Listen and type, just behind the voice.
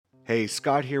Hey,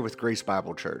 Scott here with Grace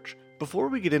Bible Church. Before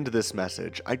we get into this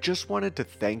message, I just wanted to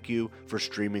thank you for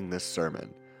streaming this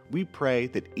sermon. We pray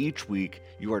that each week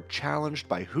you are challenged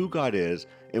by who God is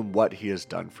and what He has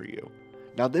done for you.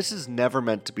 Now, this is never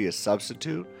meant to be a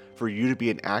substitute for you to be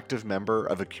an active member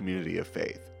of a community of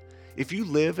faith. If you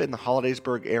live in the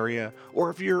Hollidaysburg area, or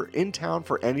if you're in town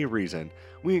for any reason,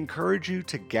 we encourage you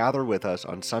to gather with us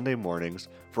on Sunday mornings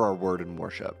for our word and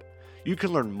worship. You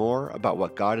can learn more about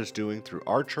what God is doing through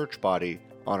our church body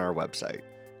on our website,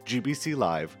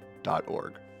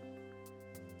 gbclive.org.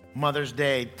 Mother's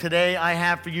Day. Today I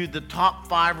have for you the top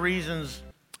 5 reasons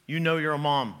you know you're a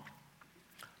mom.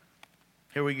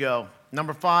 Here we go.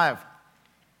 Number 5,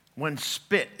 when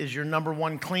spit is your number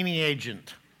 1 cleaning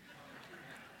agent.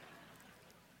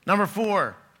 Number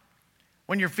 4,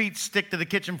 when your feet stick to the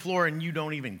kitchen floor and you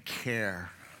don't even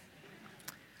care.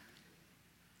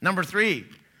 Number 3,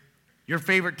 your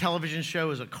favorite television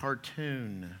show is a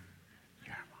cartoon.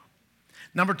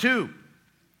 Number 2,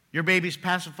 your baby's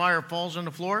pacifier falls on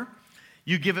the floor.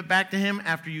 You give it back to him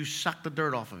after you suck the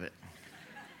dirt off of it.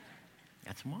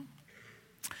 That's a mom.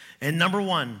 And number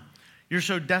 1, you're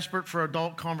so desperate for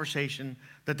adult conversation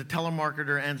that the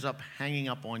telemarketer ends up hanging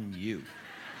up on you.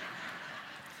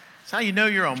 That's how you know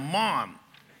you're a mom.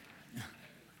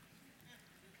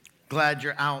 Glad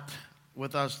you're out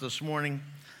with us this morning.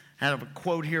 I have a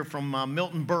quote here from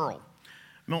Milton Berle.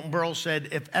 Milton Berle said,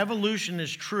 "If evolution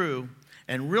is true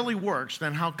and really works,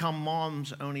 then how come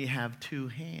moms only have 2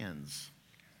 hands?"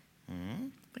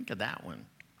 Think of that one.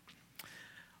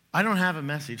 I don't have a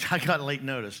message. I got late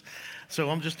notice.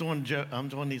 So I'm just doing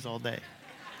these all day.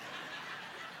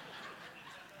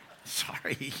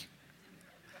 Sorry.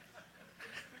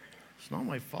 It's not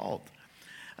my fault.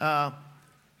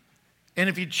 And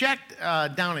if you check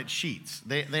down at Sheets,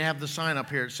 they have the sign up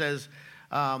here. It says,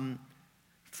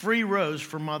 free rows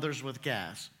for mothers with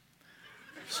gas.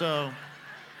 So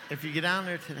if you get down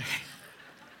there today,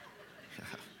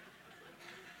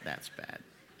 that's bad.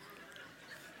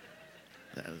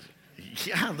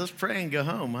 Let's pray and go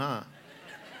home, huh?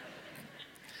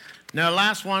 Now,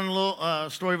 last one,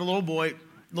 story of a little boy.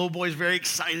 Little boy's very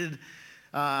excited.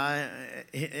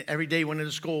 Every day he went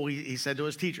into school, he said to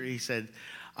his teacher, he said,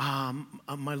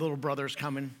 my little brother's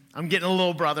coming. I'm getting a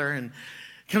little brother. And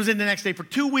comes in the next day for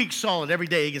 2 weeks solid. Every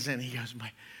day he gets in. He goes,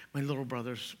 my little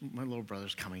brother's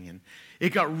coming in.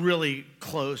 It got really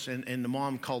close, and the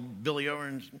mom called Billy over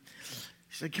and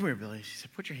she said, "Come here, Billy." She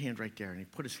said, "Put your hand right there." And he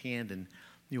put his hand, and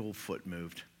the old foot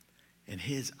moved, and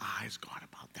his eyes got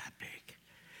about that big,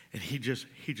 and he just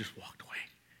walked away.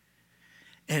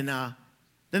 And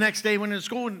the next day went into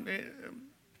school and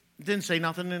didn't say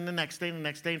nothing. And the next day,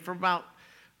 and for about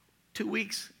 2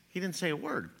 weeks, he didn't say a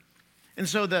word. And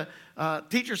so the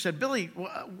teacher said, "Billy,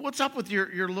 what's up with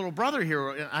your little brother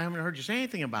here? I haven't heard you say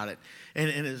anything about it."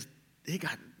 And he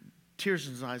got tears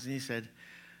in his eyes, and he said,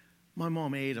 "My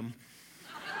mom ate him."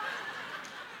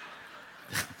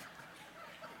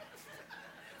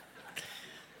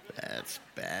 That's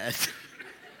bad.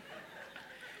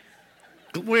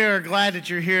 We're glad that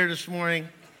you're here this morning.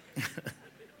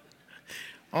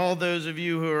 All those of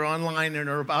you who are online and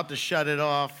are about to shut it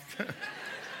off.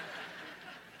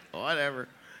 Whatever.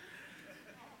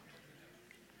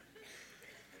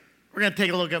 We're going to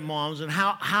take a look at moms and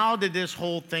how did this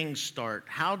whole thing start?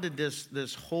 How did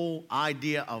this whole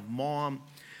idea of mom?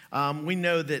 We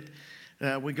know that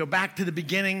we go back to the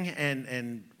beginning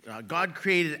and God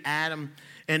created Adam.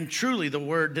 And truly, the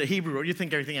word, the Hebrew word, you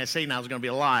think everything I say now is going to be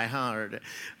a lie, huh?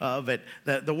 But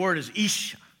the word is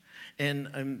Isha.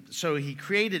 And so he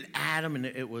created Adam, and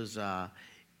it was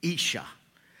Isha.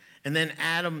 And then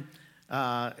Adam,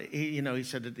 he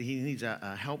said that he needs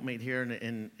a helpmate here,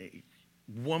 and a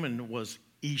woman was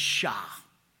Isha.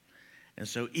 And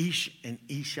so Ish and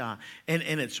Isha, and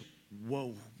it's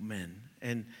woman.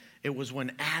 And it was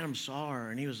when Adam saw her,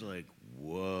 and he was like,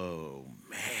 "Whoa,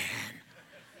 man.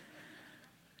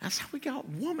 That's how we got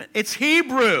woman." It's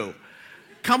Hebrew.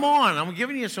 Come on, I'm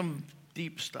giving you some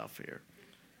deep stuff here.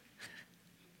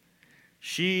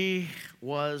 She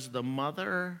was the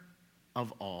mother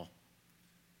of all.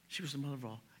 She was the mother of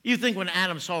all. You think when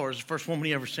Adam saw her, it was the first woman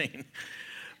he ever seen.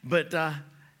 But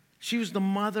she was the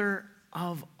mother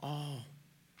of all.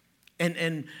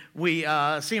 And we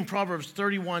see in Proverbs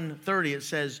 31:30, it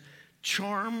says,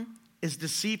 "Charm is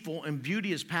deceitful and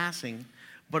beauty is passing,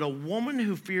 but a woman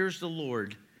who fears the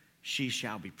Lord, she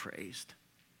shall be praised."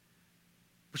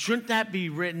 But shouldn't that be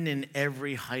written in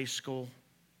every high school?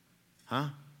 Huh?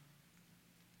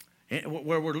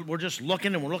 Where we're just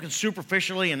looking, and we're looking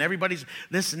superficially, and everybody's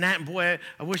this and that, and boy,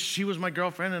 I wish she was my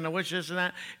girlfriend, and I wish this and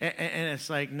that. And it's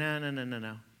like,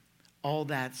 no. All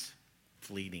that's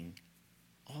fleeting.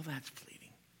 All that's fleeting.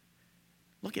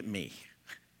 Look at me.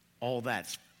 All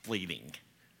that's fleeting.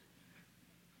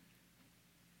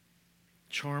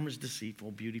 Charm is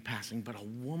deceitful, beauty passing, but a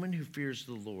woman who fears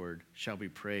the Lord shall be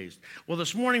praised. Well,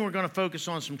 this morning we're going to focus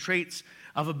on some traits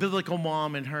of a biblical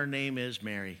mom, and her name is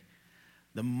Mary,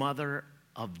 the mother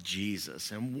of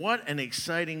Jesus. And what an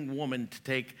exciting woman to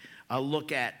take a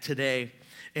look at today.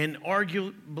 And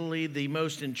arguably the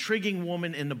most intriguing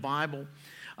woman in the Bible.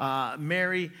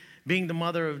 Mary, being the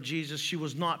mother of Jesus, she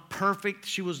was not perfect,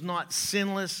 she was not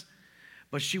sinless,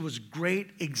 but she was a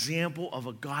great example of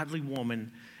a godly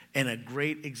woman and a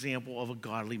great example of a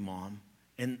godly mom.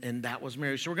 And that was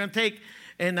Mary. So we're going to take,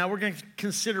 and now we're going to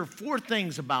consider 4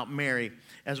 things about Mary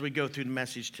as we go through the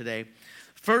message today.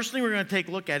 First thing we're going to take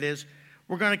a look at is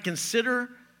we're going to consider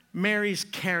Mary's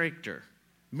character.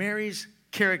 Mary's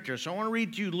character. So I want to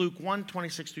read to you Luke 1,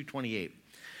 26 through 28.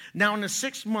 Now in the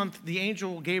 6th month, the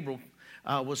angel Gabriel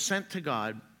was sent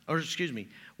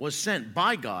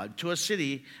by God to a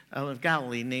city of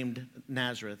Galilee named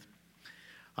Nazareth,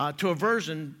 to a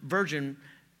virgin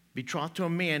betrothed to a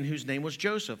man whose name was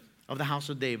Joseph, of the house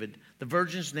of David. The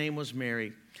virgin's name was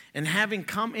Mary. And having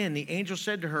come in, the angel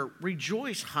said to her,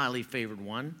 "Rejoice, highly favored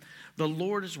one. The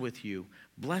Lord is with you.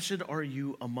 Blessed are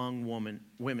you among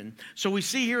women." So we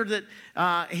see here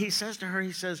that he says to her,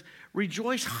 he says,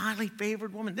 "Rejoice, highly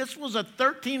favored woman." This was a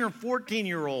 13 or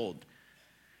 14-year-old.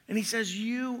 And he says,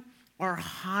 "You are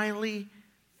highly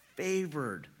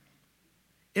favored."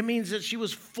 It means that she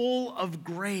was full of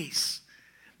grace.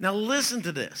 Now listen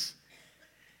to this.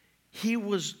 He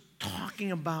was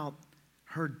talking about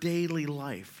her daily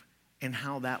life and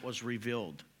how that was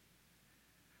revealed.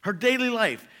 Her daily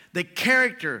life, the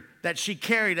character that she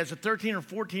carried as a 13 or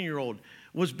 14-year-old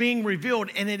was being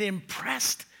revealed, and it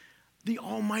impressed the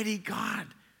Almighty God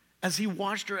as he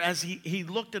watched her, as he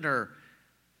looked at her.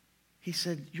 He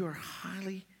said, "You're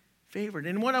highly favored."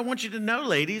 And what I want you to know,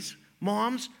 ladies,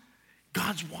 moms,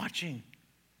 God's watching.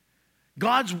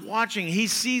 God's watching. He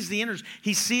sees the innards.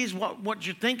 He sees what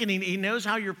you're thinking. He knows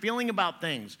how you're feeling about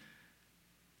things.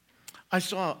 I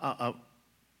saw a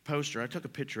poster. I took a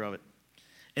picture of it.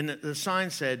 And the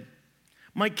sign said,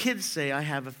 "My kids say I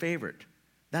have a favorite.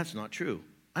 That's not true.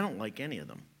 I don't like any of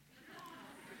them."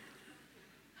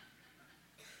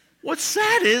 What's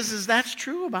sad is that's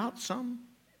true about some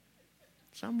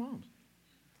moms.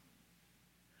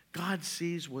 God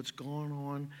sees what's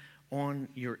going on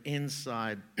your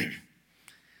inside.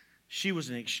 She was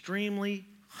an extremely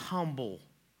humble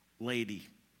lady.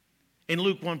 In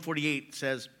Luke 1:48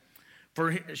 says,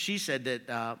 she said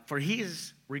that, "For he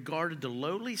has regarded the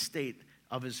lowly state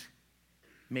of his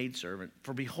maidservant.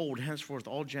 For behold, henceforth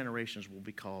all generations will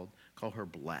be call her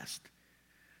blessed."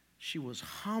 She was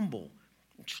humble,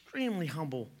 extremely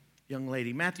humble young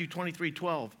lady. Matthew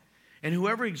 23:12, "And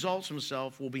whoever exalts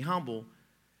himself will be humble,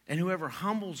 and whoever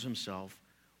humbles himself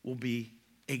will be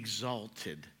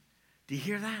exalted." Do you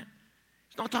hear that?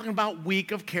 It's not talking about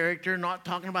weak of character, not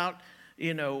talking about,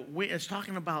 it's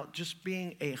talking about just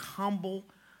being a humble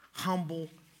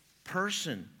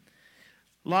person.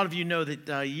 A lot of you know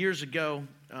that years ago,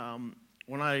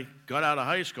 when I got out of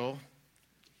high school,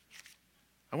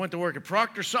 I went to work at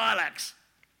Proctor Silex,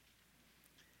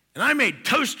 and I made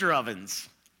toaster ovens.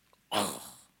 Oh,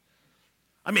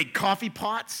 I made coffee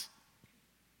pots.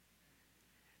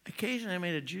 Occasionally I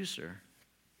made a juicer.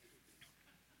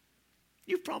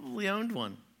 You've probably owned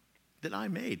one that I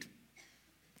made.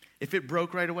 If it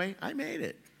broke right away, I made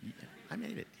it. I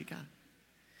made it. You got it.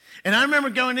 And I remember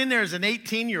going in there as an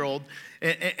 18-year-old,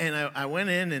 and I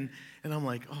went in, and I'm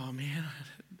like, "Oh, man,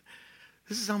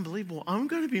 this is unbelievable. I'm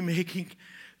going to be making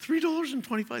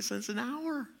 $3.25 an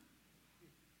hour."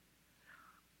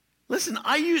 Listen,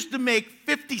 I used to make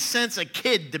 50 cents a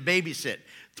kid to babysit.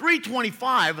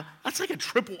 $3.25, that's like a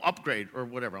triple upgrade or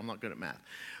whatever. I'm not good at math.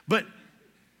 But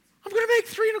I'm going to make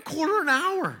 $3.25 an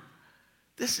hour.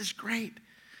 This is great.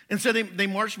 And so they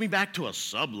marched me back to a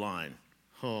subline.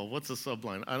 Oh, what's a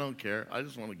subline? I don't care. I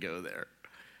just want to go there.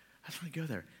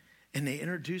 And they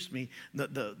introduced me,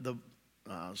 the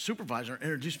supervisor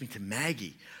introduced me to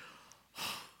Maggie.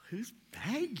 Oh, who's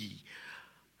Maggie?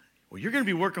 Well, you're going to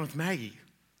be working with Maggie.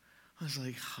 I was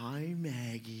like, "Hi,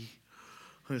 Maggie."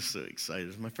 I was so excited. It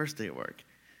was my first day at work.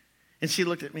 And she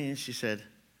looked at me and she said,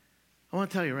 "I want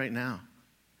to tell you right now,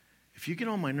 if you get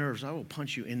on my nerves, I will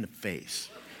punch you in the face."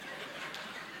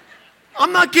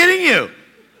 I'm not kidding you.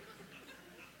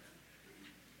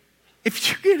 If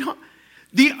you get on,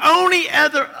 the only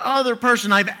other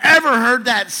person I've ever heard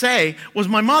that say was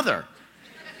my mother.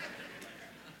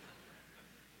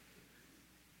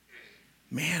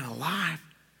 Man alive,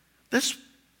 this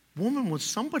woman was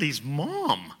somebody's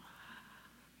mom.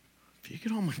 you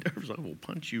get on my nerves, I will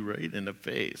punch you right in the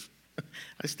face.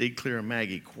 I stayed clear of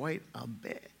Maggie quite a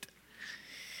bit.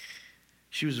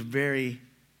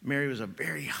 Mary was a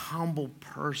very humble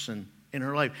person in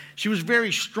her life. She was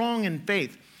very strong in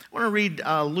faith. I want to read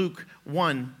Luke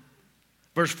 1,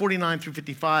 verse 49 through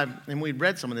 55, and we'd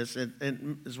read some of this. It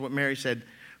is what Mary said.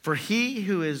 For he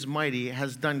who is mighty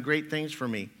has done great things for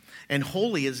me, and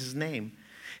holy is his name.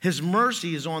 His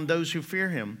mercy is on those who fear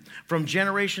him from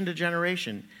generation to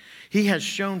generation. He has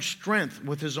shown strength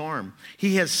with his arm.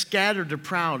 He has scattered the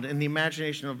proud in the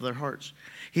imagination of their hearts.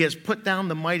 He has put down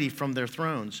the mighty from their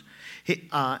thrones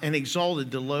and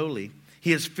exalted the lowly.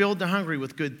 He has filled the hungry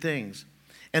with good things,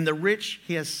 and the rich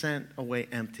he has sent away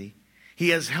empty. He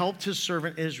has helped his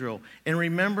servant Israel in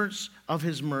remembrance of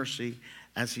his mercy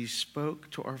as he spoke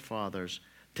to our fathers,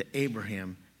 to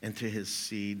Abraham, and to his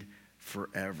seed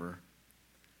forever.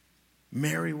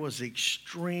 Mary was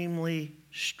extremely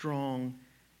strong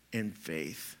in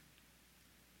faith.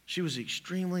 She was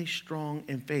extremely strong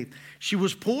in faith. She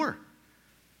was poor.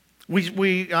 We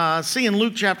see in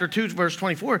Luke chapter 2, verse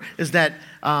 24, is that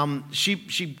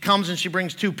she comes and she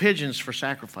brings 2 pigeons for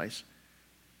sacrifice.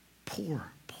 Poor.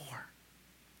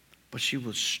 But she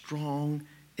was strong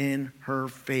in her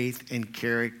faith and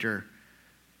character.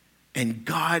 And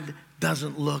God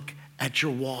doesn't look at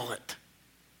your wallet.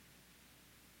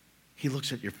 He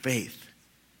looks at your faith.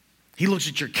 He looks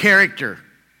at your character.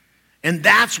 And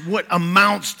that's what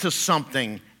amounts to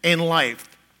something in life.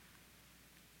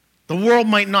 The world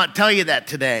might not tell you that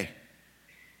today.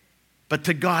 But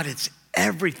to God, it's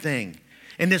everything.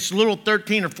 And this little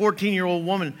 13 or 14-year-old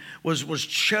woman was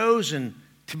chosen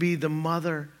to be the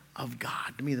mother of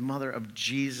God, to be the mother of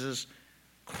Jesus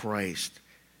Christ.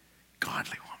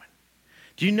 Godly woman.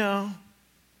 Do you know,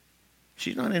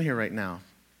 she's not in here right now.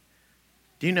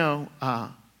 Do you know,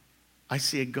 I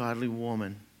see a godly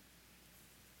woman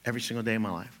every single day of my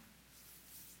life.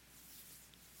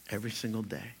 Every single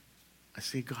day. I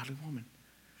see a godly woman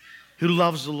who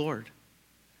loves the Lord.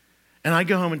 And I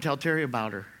go home and tell Terry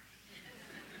about her.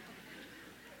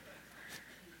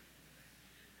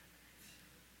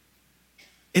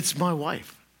 It's my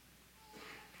wife.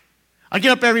 I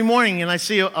get up every morning and I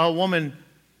see a woman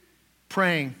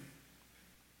praying.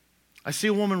 I see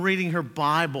a woman reading her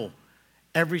Bible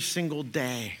every single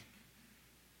day.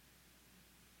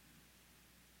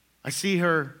 I see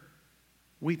her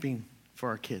weeping for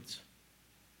our kids.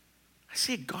 I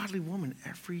see a godly woman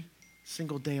every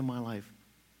single day of my life.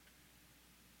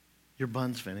 Your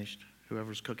bun's finished.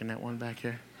 Whoever's cooking that one back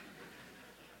here.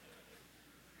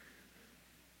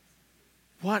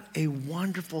 What a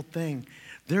wonderful thing.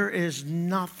 There is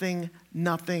nothing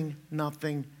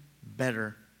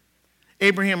better.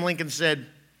 Abraham Lincoln said,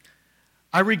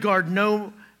 I regard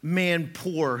no man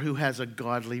poor who has a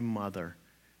godly mother.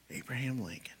 Abraham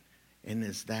Lincoln. And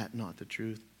is that not the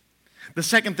truth? The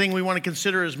second thing we want to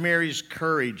consider is Mary's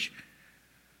courage.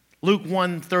 Luke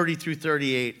 1, 30 through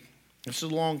 38. This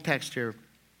is a long text here.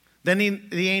 Then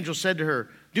the angel said to her,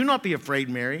 do not be afraid,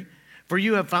 Mary, for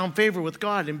you have found favor with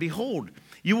God, and behold,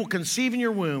 you will conceive in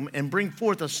your womb and bring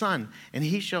forth a son, and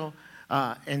he shall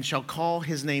call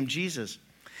his name Jesus.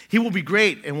 He will be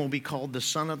great and will be called the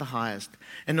Son of the Highest.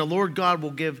 And the Lord God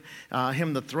will give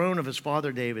him the throne of his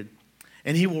father David.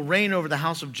 And he will reign over the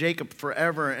house of Jacob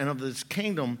forever, and of his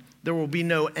kingdom there will be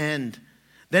no end.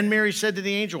 Then Mary said to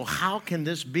the angel, how can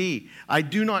this be? I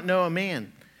do not know a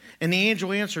man. And the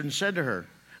angel answered and said to her,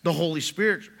 the Holy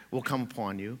Spirit will come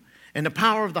upon you, and the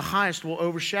power of the highest will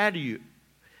overshadow you.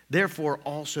 Therefore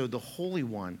also the Holy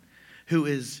One who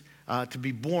is to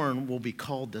be born will be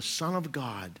called the Son of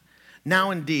God.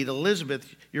 Now indeed,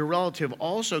 Elizabeth, your relative,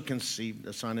 also conceived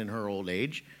a son in her old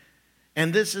age,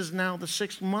 and this is now the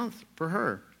 6th month for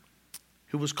her,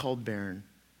 who was called barren.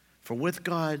 For with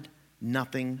God,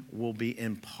 nothing will be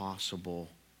impossible.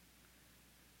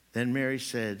 Then Mary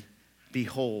said,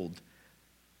 behold,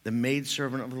 the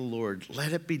maidservant of the Lord,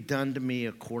 let it be done to me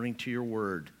according to your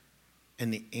word.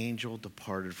 And the angel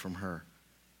departed from her.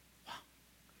 Wow.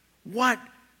 What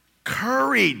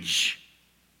courage!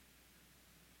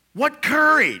 What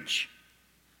courage!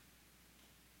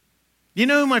 You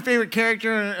know who my favorite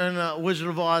character in Wizard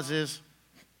of Oz is?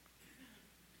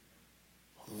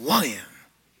 Lion.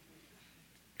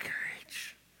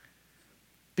 Courage.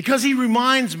 Because he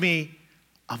reminds me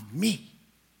of me.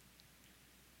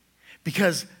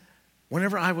 Because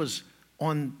whenever I was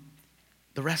on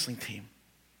the wrestling team,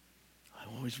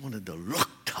 I always wanted to look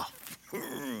tough.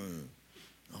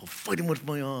 I'll fight him with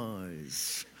my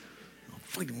eyes. I'll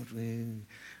fight him with my...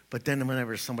 But then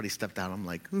whenever somebody stepped out, I'm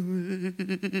like...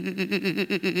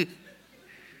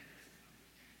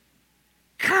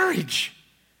 Courage.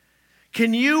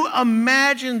 Can you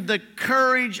imagine the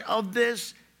courage of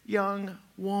this young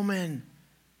woman?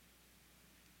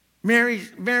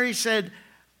 Mary said,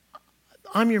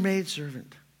 I'm your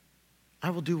maidservant. I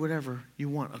will do whatever you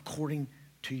want according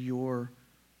to your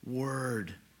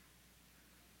word.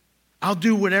 I'll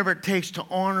do whatever it takes to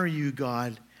honor you,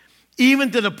 God,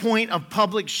 even to the point of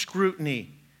public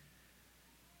scrutiny.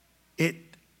 It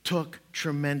took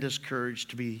tremendous courage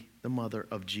to be the mother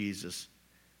of Jesus.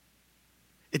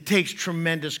 It takes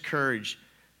tremendous courage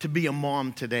to be a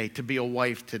mom today, to be a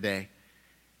wife today.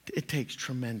 It takes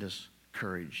tremendous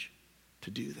courage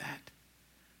to do that.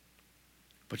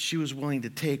 But she was willing to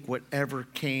take whatever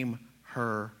came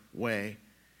her way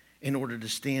in order to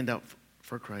stand up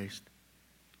for Christ.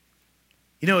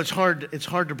 You know, it's hard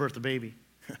to birth a baby.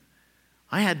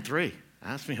 I had 3.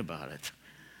 Ask me about it.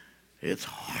 It's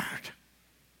hard.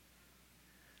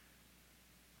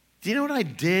 Do you know what I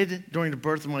did during the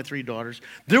birth of my 3 daughters?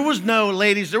 There was no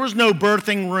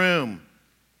birthing room.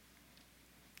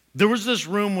 There was this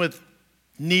room with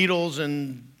needles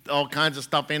and all kinds of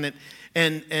stuff in it.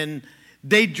 And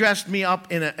they dressed me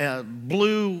up in a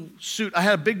blue suit. I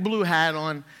had a big blue hat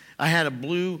on. I had a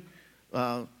blue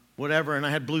whatever, and I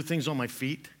had blue things on my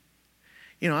feet.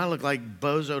 You know, I looked like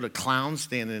Bozo the Clown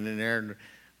standing in there. And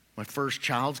my first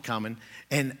child's coming.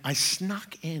 And I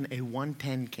snuck in a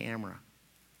 110 camera.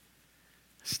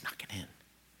 Snuck it in.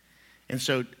 And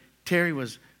so Terry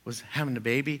was having the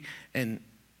baby, and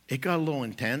it got a little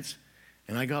intense,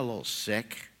 and I got a little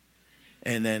sick,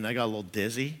 and then I got a little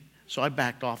dizzy. So I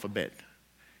backed off a bit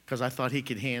because I thought he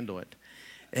could handle it.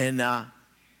 And I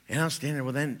was standing there.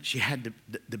 Well, then she had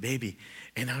the baby,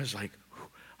 and I was like, whew.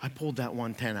 I pulled that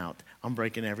 110 out. I'm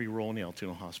breaking every rule in the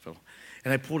Altoona Hospital.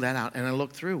 And I pulled that out, and I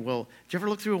looked through. Well, did you ever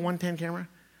look through a 110 camera?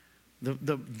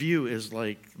 The view is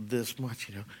like this much,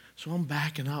 you know. So I'm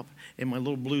backing up in my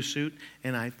little blue suit,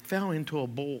 and I fell into a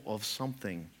bowl of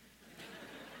something.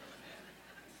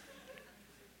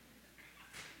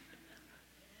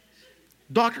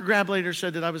 Dr. Grab later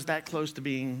said that I was that close to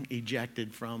being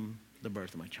ejected from the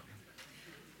birth of my children.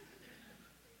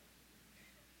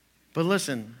 But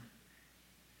listen,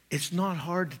 it's not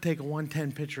hard to take a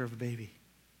 110 picture of a baby.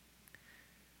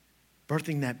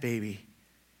 Birthing that baby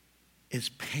is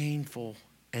painful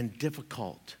and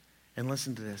difficult. And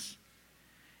listen to this.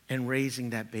 And raising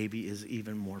that baby is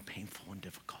even more painful and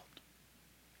difficult.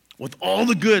 With all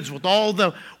the goods, with all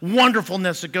the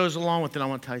wonderfulness that goes along with it, I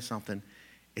want to tell you something.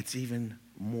 It's even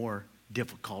more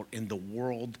difficult in the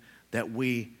world that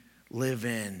we live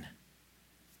in.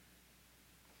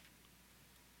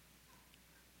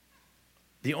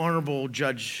 The Honorable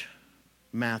Judge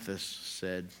Mathis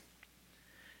said,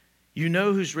 you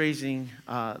know who's raising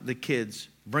the kids,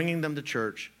 bringing them to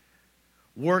church,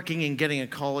 working and getting a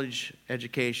college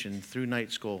education through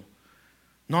night school.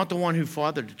 Not the one who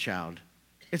fathered the child.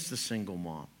 It's the single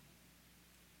mom.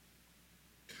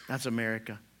 That's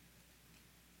America.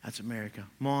 That's America.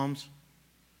 Moms,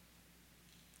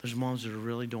 there's moms that are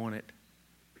really doing it.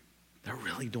 They're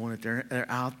really doing it. They're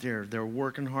out there. They're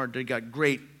working hard. They got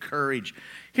great courage.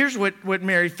 Here's what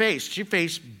Mary faced. She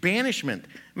faced banishment.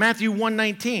 Matthew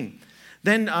 1:19.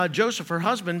 Then Joseph, her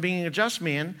husband, being a just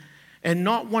man, and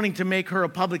not wanting to make her a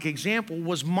public example,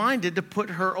 was minded to put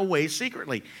her away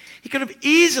secretly. He could have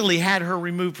easily had her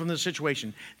removed from the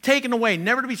situation, taken away,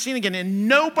 never to be seen again, and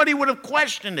nobody would have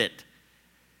questioned it.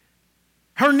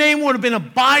 Her name would have been a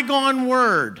bygone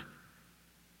word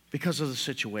because of the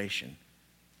situation.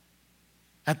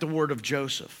 At the word of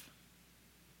Joseph,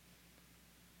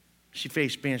 she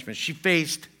faced banishment. She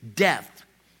faced death.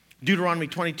 Deuteronomy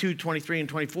 22, 23, and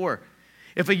 24.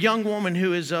 If a young woman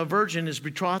who is a virgin is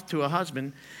betrothed to a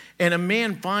husband, and a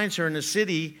man finds her in the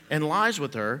city and lies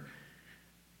with her,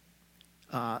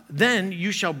 then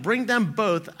you shall bring them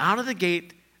both out of the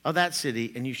gate of that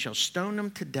city, and you shall stone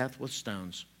them to death with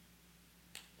stones.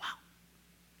 Wow.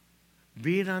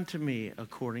 Be it unto me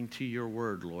according to your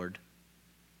word, Lord.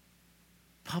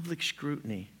 Public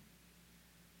scrutiny.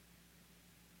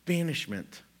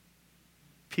 Banishment.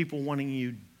 People wanting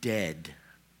you dead.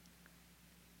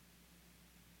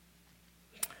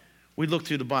 We look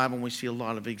through the Bible and we see a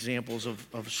lot of examples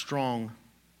of strong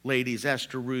ladies,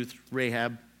 Esther, Ruth,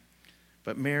 Rahab.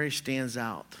 But Mary stands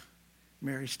out.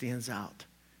 Mary stands out,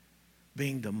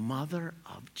 being the mother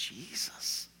of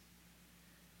Jesus.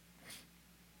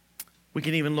 We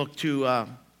can even look to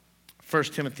 1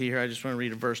 Timothy here. I just want to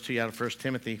read a verse to you out of 1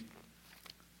 Timothy.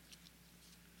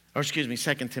 Or excuse me,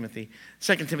 2 Timothy.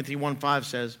 2 Timothy 1:5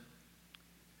 says,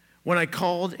 when I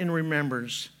called in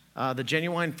remembrance the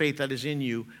genuine faith that is in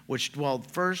you, which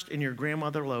dwelled first in your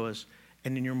grandmother Lois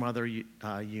and in your mother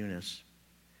Eunice.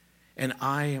 and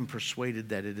I am persuaded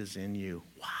that it is in you.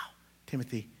 Wow,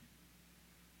 Timothy.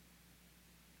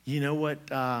 You know what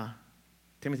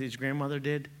Timothy's grandmother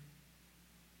did?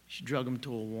 She drug him to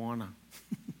Awana.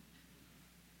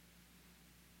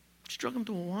 She drug him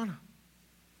to Awana.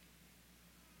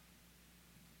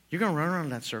 You're going to run around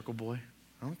that circle, boy.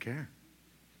 I don't care.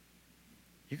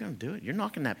 You're going to do it. You're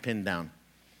knocking that pin down.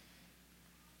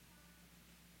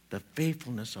 The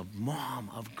faithfulness of mom,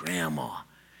 of grandma.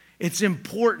 It's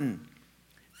important.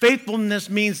 Faithfulness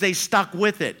means they stuck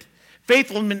with it.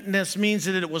 Faithfulness means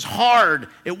that it was hard.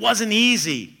 It wasn't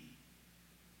easy.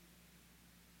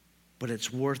 But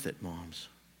it's worth it, moms.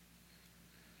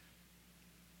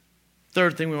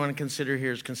 Third thing we want to consider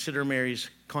here is consider Mary's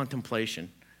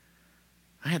contemplation.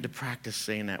 I had to practice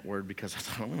saying that word because I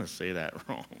thought, I'm going to say that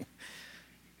wrong.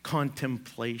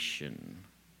 Contemplation.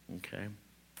 Okay?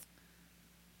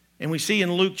 And we see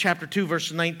in Luke chapter 2,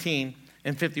 verse 19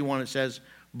 and 51, it says,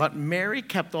 but Mary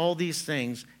kept all these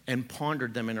things and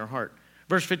pondered them in her heart.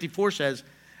 Verse 54 says,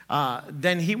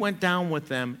 then he went down with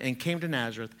them and came to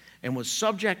Nazareth and was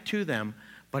subject to them,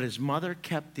 but his mother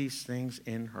kept these things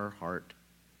in her heart.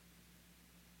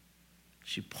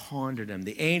 She pondered them.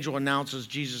 The angel announces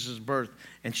Jesus' birth,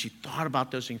 and she thought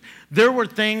about those things. There were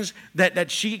things that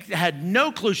she had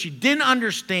no clue. She didn't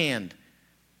understand.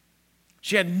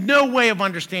 She had no way of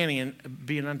understanding. And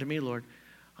be it unto me, Lord,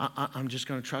 I'm just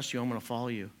going to trust you. I'm going to follow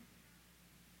you.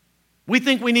 We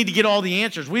think we need to get all the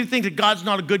answers. We think that God's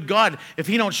not a good God if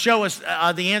he don't show us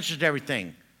the answers to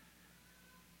everything.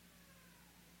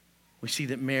 We see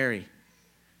that Mary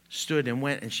stood and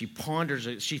went and she ponders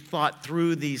it. She thought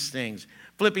through these things.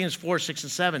 Philippians 4, 6,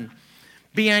 and 7.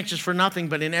 Be anxious for nothing,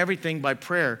 but in everything by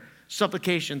prayer,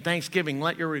 supplication, thanksgiving,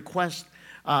 let your requests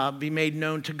be made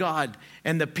known to God.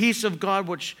 And the peace of God,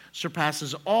 which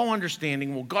surpasses all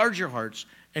understanding, will guard your hearts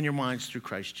and your minds through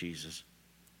Christ Jesus.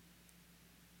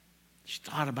 She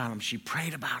thought about him. She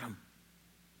prayed about him.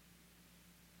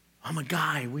 I'm a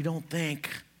guy. We don't think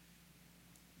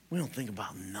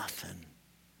about nothing.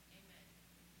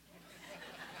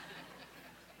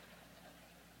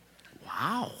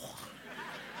 Wow.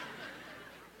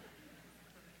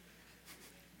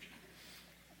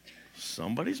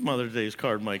 Somebody's Mother's Day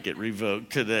card might get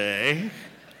revoked today.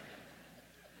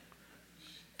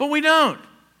 But we don't.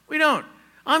 We don't.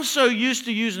 I'm so used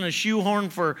to using a shoehorn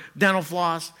for dental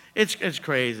floss. It's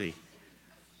crazy.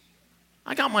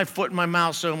 I got my foot in my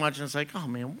mouth so much, and it's like, oh,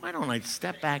 man, why don't I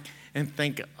step back and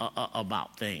think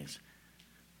about things?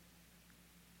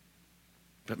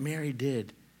 But Mary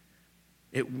did.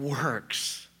 It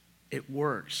works. It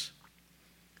works.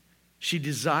 She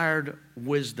desired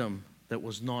wisdom that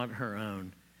was not her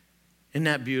own. Isn't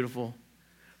that beautiful?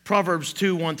 Proverbs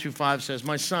 2, 1 through 5 says,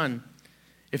 my son,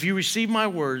 if you receive my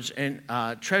words and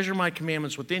treasure my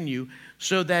commandments within you,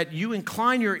 so that you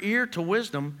incline your ear to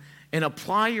wisdom and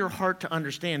apply your heart to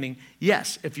understanding,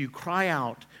 yes, if you cry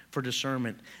out for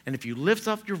discernment, and if you lift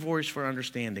up your voice for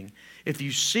understanding, if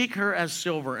you seek her as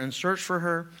silver and search for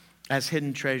her as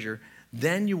hidden treasure,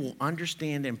 then you will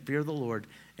understand and fear the Lord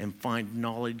and find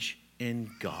knowledge in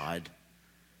God.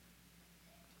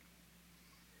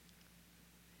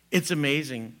 It's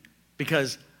amazing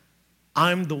because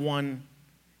I'm the one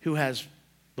who has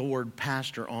the word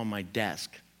pastor on my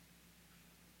desk.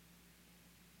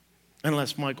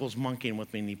 Unless Michael's monkeying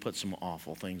with me and he puts some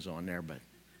awful things on there.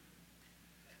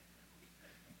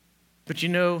 But you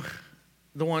know,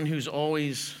 the one who's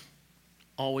always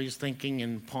thinking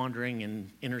and pondering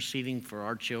and interceding for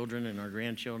our children and our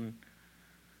grandchildren,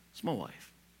 it's my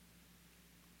wife.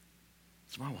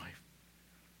 It's my wife.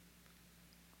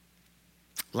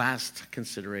 Last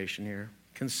consideration here.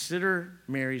 Consider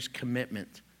Mary's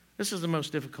commitment. This is the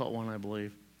most difficult one, I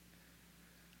believe.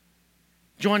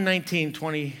 John 19,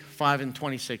 25 and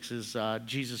 26 is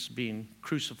Jesus being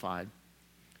crucified.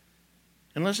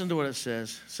 And listen to what it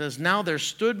says. It says, now there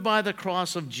stood by the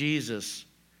cross of Jesus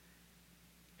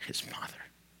his mother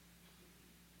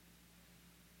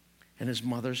and his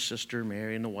mother's sister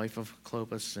Mary and the wife of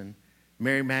Clopas and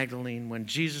Mary Magdalene. When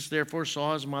Jesus therefore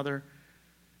saw his mother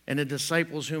and the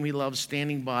disciples whom he loved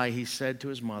standing by, he said to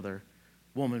his mother,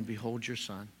 woman, behold your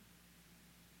son.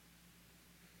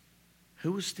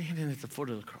 Who was standing at the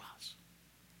foot of the cross?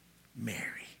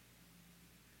 Mary.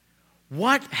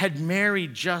 What had Mary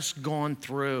just gone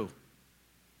through?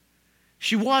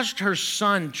 She watched her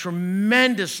son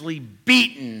tremendously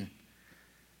beaten,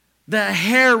 the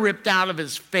hair ripped out of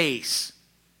his face,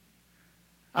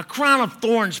 a crown of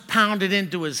thorns pounded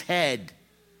into his head,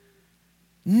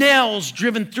 nails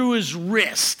driven through his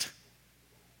wrist,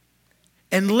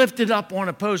 and lifted up on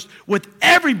a post with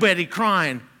everybody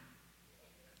crying,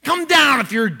 come down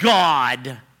if you're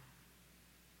God.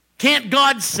 Can't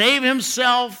God save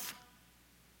himself?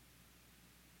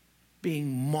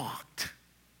 Being mocked.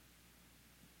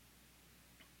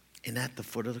 And at the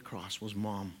foot of the cross was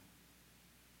Mom.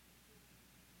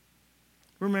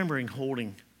 Remembering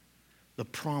holding the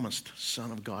promised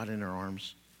Son of God in her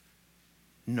arms,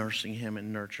 nursing him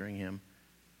and nurturing him,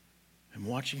 and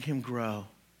watching him grow,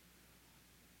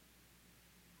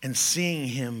 and seeing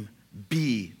him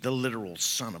be the literal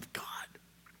Son of God.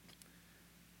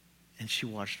 And she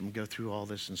watched him go through all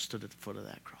this and stood at the foot of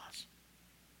that cross.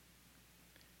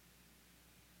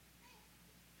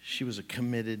 She was a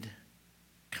committed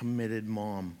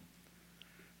mom.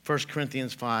 1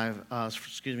 Corinthians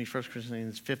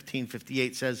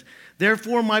 15:58 says,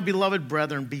 "Therefore, my beloved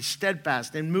brethren, be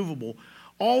steadfast, immovable,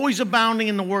 always abounding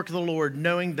in the work of the Lord,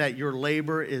 knowing that your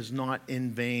labor is not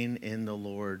in vain in the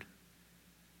Lord."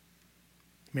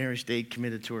 Mary stayed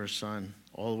committed to her son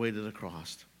all the way to the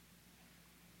cross.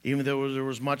 Even though there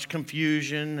was much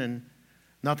confusion and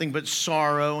nothing but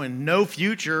sorrow and no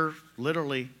future,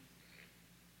 literally,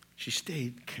 she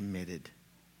stayed committed.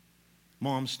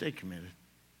 Mom, stay committed.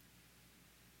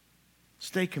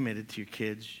 Stay committed to your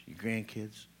kids, your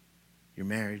grandkids, your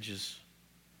marriages.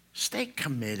 Stay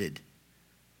committed.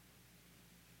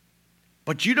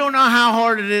 But you don't know how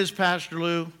hard it is, Pastor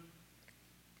Lou.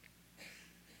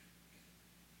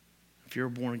 If you're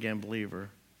a born-again believer,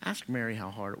 ask Mary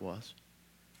how hard it was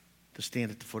to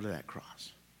stand at the foot of that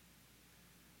cross.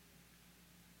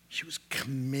 She was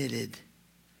committed.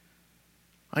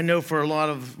 I know for a lot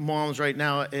of moms right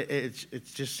now, it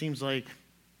just seems like,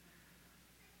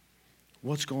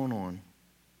 what's going on?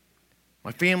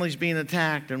 My family's being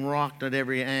attacked and rocked at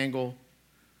every angle.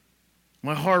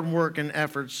 My hard work and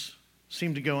efforts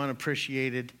seem to go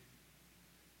unappreciated.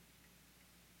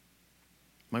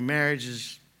 My marriage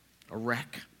is a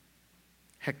wreck.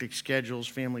 Hectic schedules,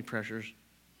 family pressures.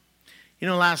 You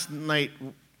know, last night,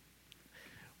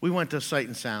 we went to Sight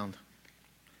and Sound.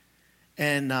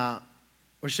 And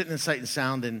we're sitting in Sight and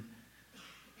Sound, and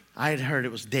I had heard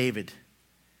it was David.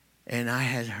 And I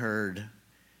had heard,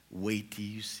 wait till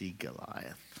you see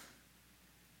Goliath.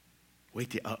 Wait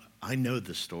till, I know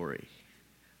the story.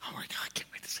 Oh my God, I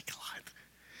can't wait to see Goliath.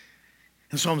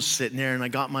 And so I'm sitting there, and I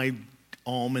got my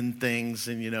almond things,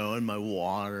 and and my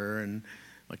water, and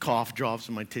my cough drops,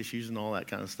 and my tissues, and all that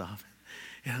kind of stuff.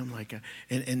 And I'm like,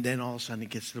 and then all of a sudden it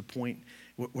gets to the point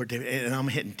where David, and I'm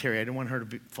hitting Terry. I didn't want her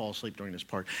to fall asleep during this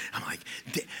part. I'm like,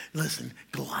 listen,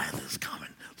 Goliath is coming.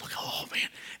 Look, oh man.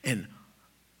 And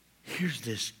here's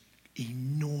this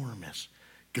enormous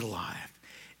Goliath.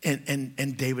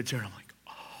 And David's there. I'm like,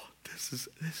 oh, this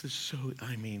is so,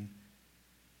 I mean,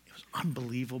 it was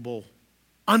unbelievable.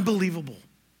 Unbelievable.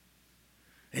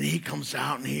 And he comes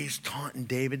out and he's taunting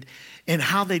David. And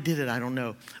how they did it, I don't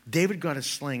know. David got a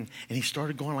sling and he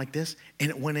started going like this, and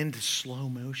it went into slow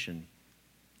motion,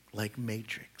 like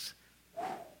Matrix.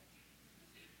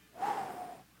 I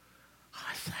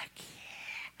was like,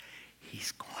 yeah,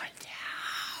 he's going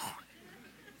down.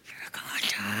 You're going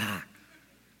down.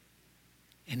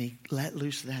 And he let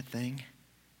loose that thing.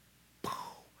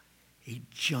 A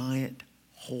giant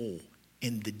hole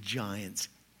in the giant's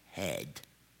head.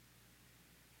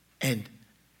 And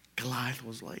Goliath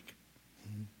was like,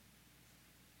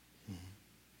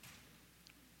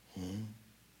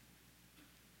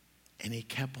 And he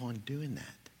kept on doing that.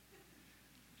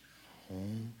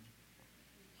 And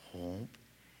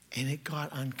it got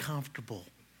uncomfortable.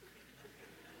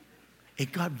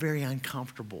 It got very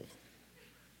uncomfortable.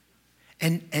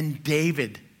 And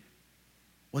David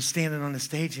was standing on the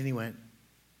stage, and he went,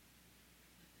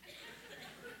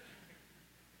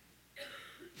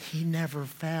 he never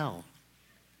fell.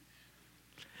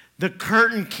 The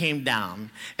curtain came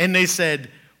down, and they said,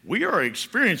 we are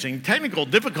experiencing technical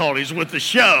difficulties with the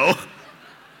show.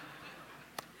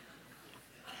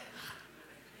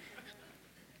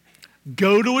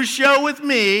 Go to a show with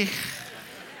me.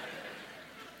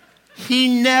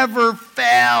 He never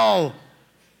fell.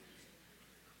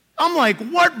 I'm like,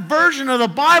 what version of the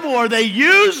Bible are they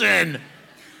using?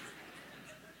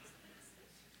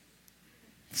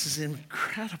 This is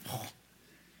incredible.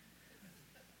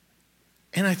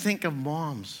 And I think of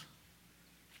moms,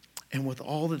 and with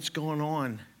all that's going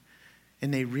on,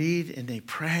 and they read and they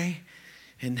pray,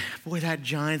 and boy, that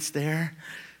giant's there,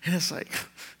 and it's like,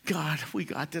 God, we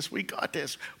got this, we got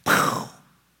this.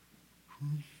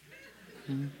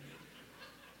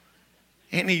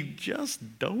 And he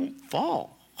just don't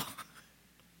fall.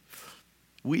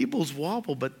 Weebles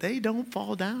wobble, but they don't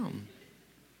fall down.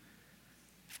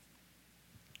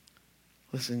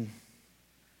 Listen,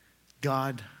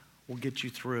 God will get you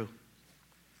through.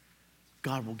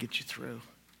 God will get you through.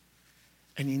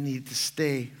 And you need to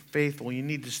stay faithful. You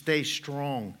need to stay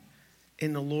strong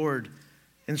in the Lord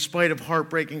in spite of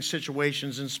heartbreaking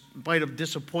situations, in spite of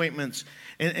disappointments,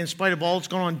 in spite of all that's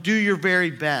going on. Do your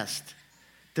very best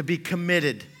to be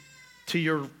committed to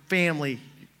your family,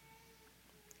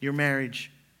 your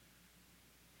marriage,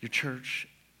 your church.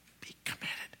 Be committed.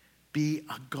 Be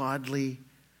a godly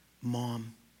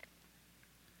mom.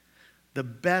 The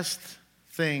best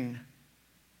thing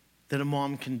that a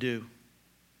mom can do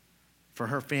for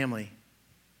her family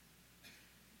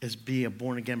is be a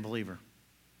born-again believer.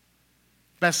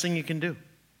 Best thing you can do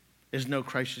is know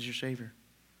Christ as your Savior.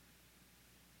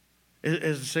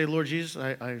 Is to say, Lord Jesus,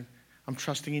 I'm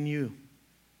trusting in you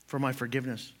for my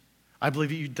forgiveness. I believe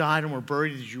that you died and were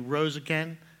buried, that you rose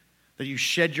again, that you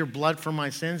shed your blood for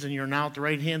my sins, and you're now at the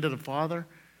right hand of the Father.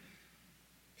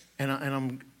 And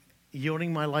I'm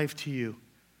yielding my life to you.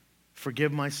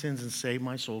 Forgive my sins and save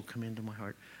my soul. Come into my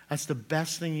heart. That's the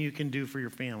best thing you can do for your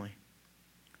family.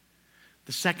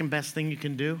 The second best thing you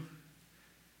can do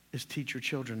is teach your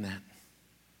children that.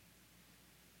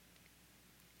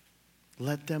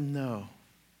 Let them know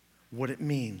what it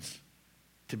means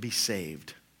to be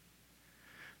saved.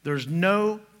 There's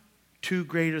no two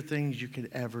greater things you could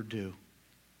ever do,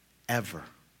 ever,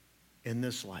 in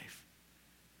this life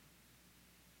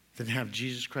than have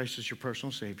Jesus Christ as your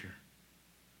personal Savior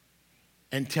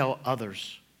and tell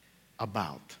others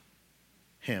about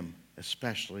Him,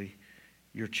 especially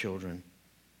your children.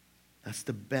 That's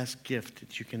the best gift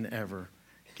that you can ever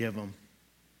give them.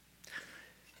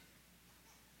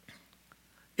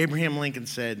 Abraham Lincoln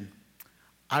said,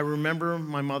 I remember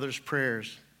my mother's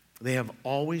prayers. They have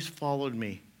always followed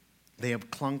me. They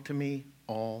have clung to me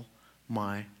all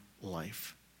my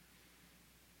life.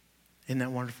 Isn't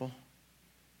that wonderful?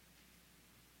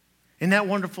 Isn't that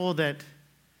wonderful that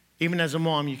even as a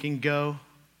mom, you can go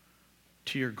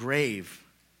to your grave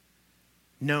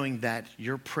knowing that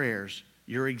your prayers,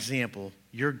 your example,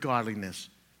 your godliness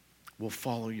will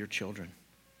follow your children.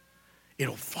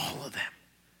 It'll follow them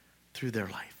through their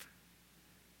life.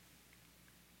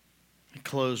 I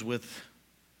close with,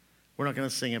 we're not going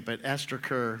to sing it, but Esther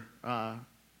Kerr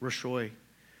Rashoy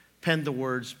penned the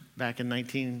words back in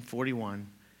 1941.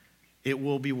 It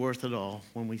will be worth it all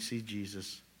when we see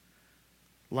Jesus.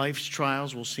 Life's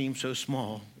trials will seem so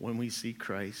small when we see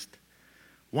Christ.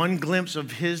 One glimpse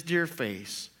of His dear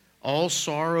face, all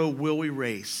sorrow will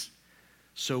erase.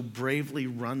 So bravely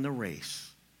run the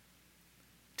race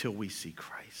till we see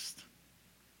Christ.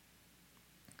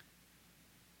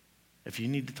 If you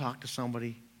need to talk to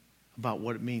somebody about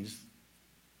what it means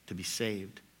to be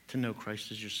saved, to know Christ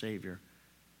as your Savior,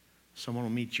 someone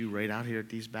will meet you right out here at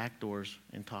these back doors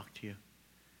and talk to you.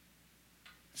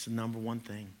 It's the number one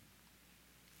thing.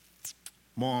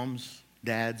 Moms,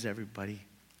 dads, everybody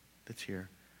that's here,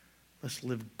 let's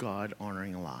live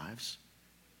God-honoring lives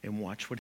and watch what